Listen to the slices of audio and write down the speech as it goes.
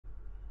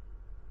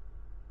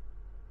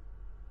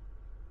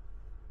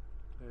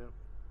Yep.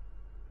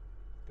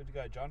 Good to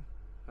go, John.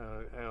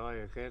 How are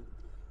you, Ken?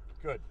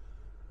 Good.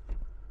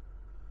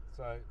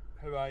 So,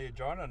 who are you,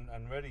 John,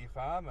 and where do you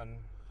farm?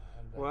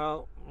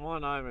 Well, my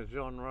name is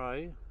John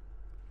Ray,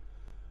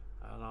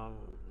 and I'm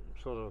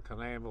sort of a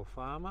Coonamble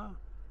farmer.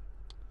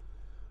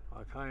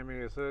 I came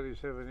here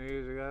 37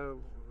 years ago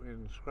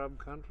in scrub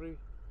country,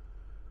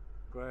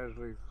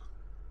 gradually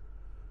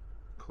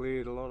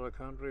cleared a lot of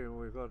country, and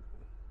we've got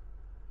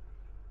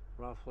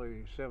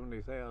roughly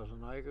 70,000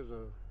 acres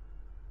of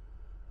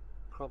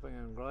cropping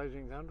and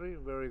grazing country,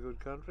 very good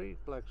country,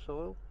 black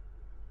soil,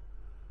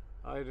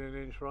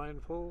 18-inch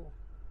rainfall,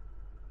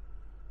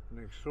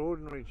 an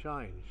extraordinary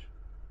change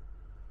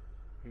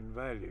in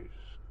values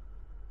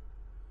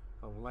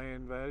of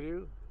land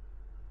value,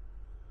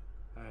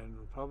 and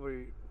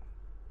probably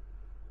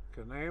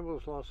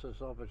Coonamble's lost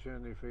its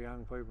opportunity for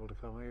young people to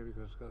come here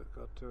because it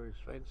got too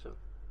expensive.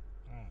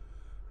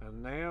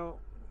 And now,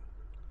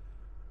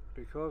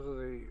 because of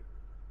the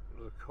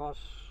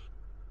costs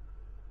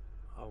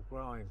of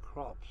growing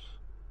crops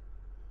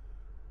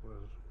with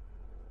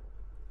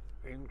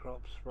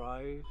in-crop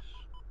sprays,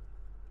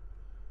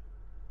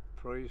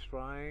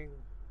 pre-spraying,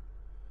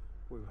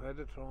 we've had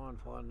to try and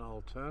find an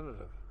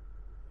alternative,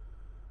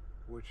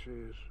 which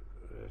is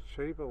a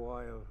cheaper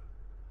way of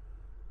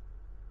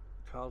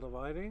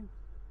cultivating.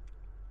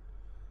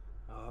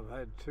 I've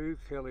had 2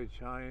 Kelly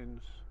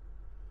chains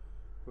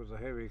with a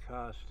heavy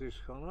cast disc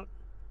on it,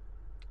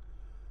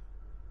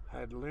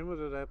 had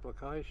limited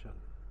application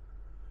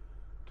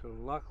till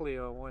luckily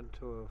I went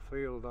to a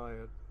field day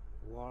at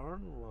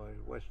Warren by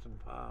Western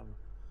Farm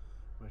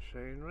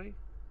Machinery,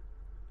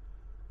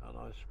 and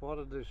I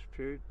spotted this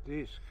Bute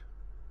disc,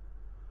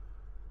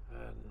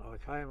 and I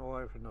came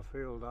away from the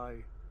field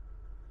day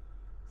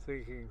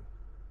thinking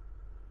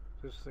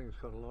this thing's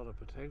got a lot of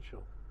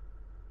potential.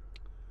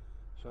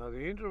 So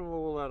the interim of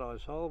all that, I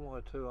sold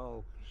my 2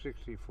 old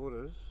 60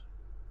 footers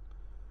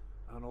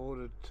and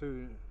ordered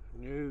 2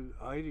 new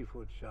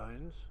 80-foot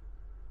chains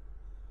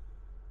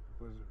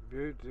with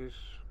Bute discs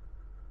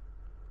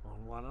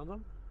on one of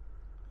them,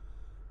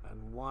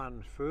 and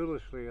one,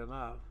 foolishly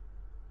enough,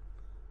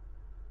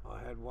 I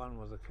had one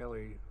with a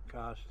Kelly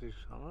cast disc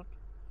on it,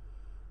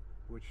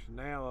 which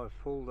now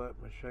I've pulled that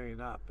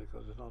machine up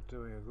because it's not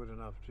doing a good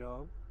enough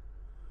job,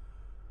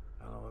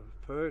 and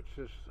I've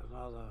purchased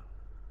another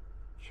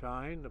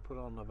chain to put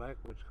on the back,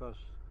 which cost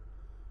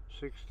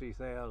 $60,000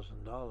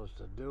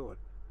 to do it.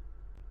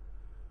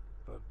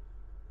 But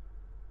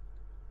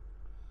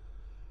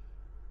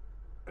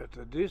at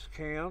the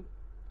discount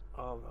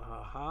of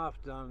a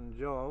half-done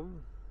job,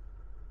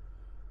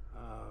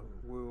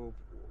 we'll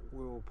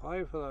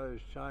pay for those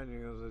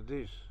changing of the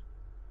discs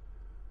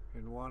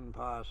in one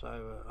pass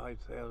over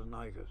 8,000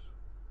 acres.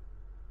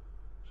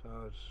 So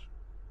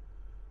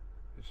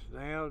it's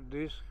now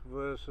disc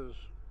versus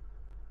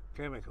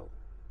chemical,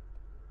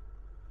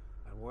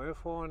 and we're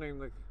finding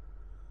the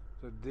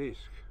disc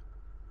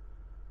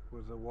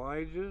with the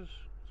wages,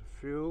 the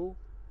fuel,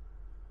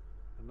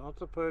 and not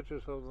the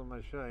purchase of the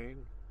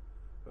machine,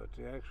 but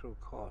the actual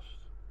cost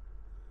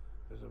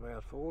is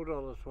about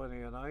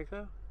 $4.20 an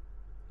acre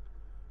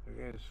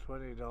against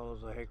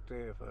 $20 a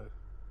hectare for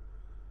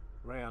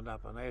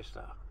Roundup and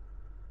Ester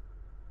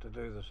to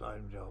do the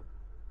same job.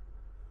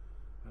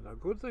 And the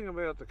good thing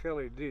about the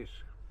Kelly disc,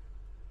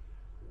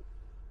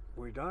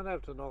 we don't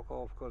have to knock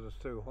off because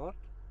it's too hot.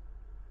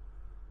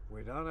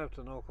 We don't have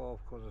to knock off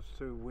because it's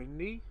too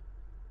windy.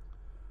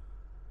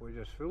 We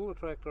just fill the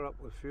tractor up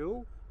with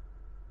fuel,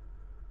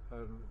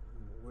 and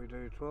we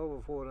do 12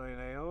 or 14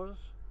 hours,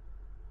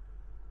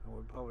 and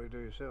we probably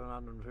do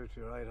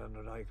 750 or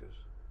 800 acres.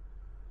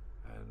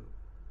 And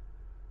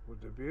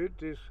with the Bute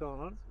disc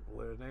on it,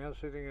 we're now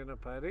sitting in a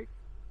paddock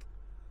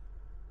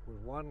with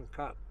one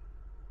cut.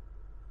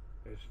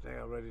 It's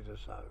now ready to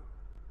sow.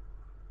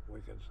 We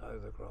can sow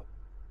the crop.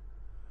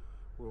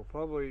 We'll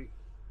probably,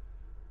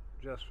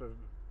 just for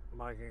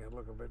making it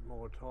look a bit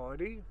more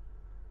tidy,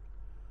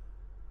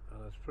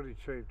 and it's pretty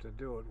cheap to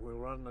do it, we'll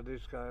run the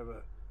disc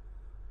over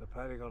the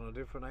paddock on a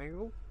different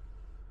angle,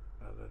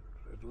 and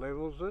it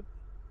levels it,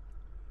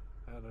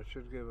 and it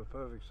should give a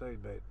perfect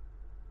seed bed.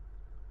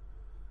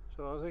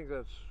 So I think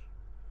that's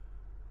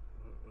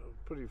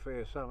a pretty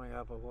fair summing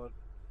up of what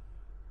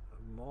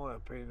my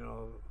opinion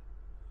of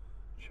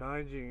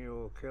changing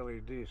your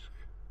Kelly disc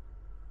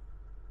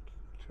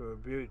to a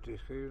Bute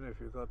disc. Even if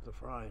you've got the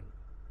frame,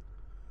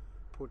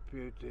 put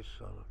Bute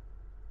discs on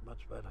it,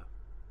 much better.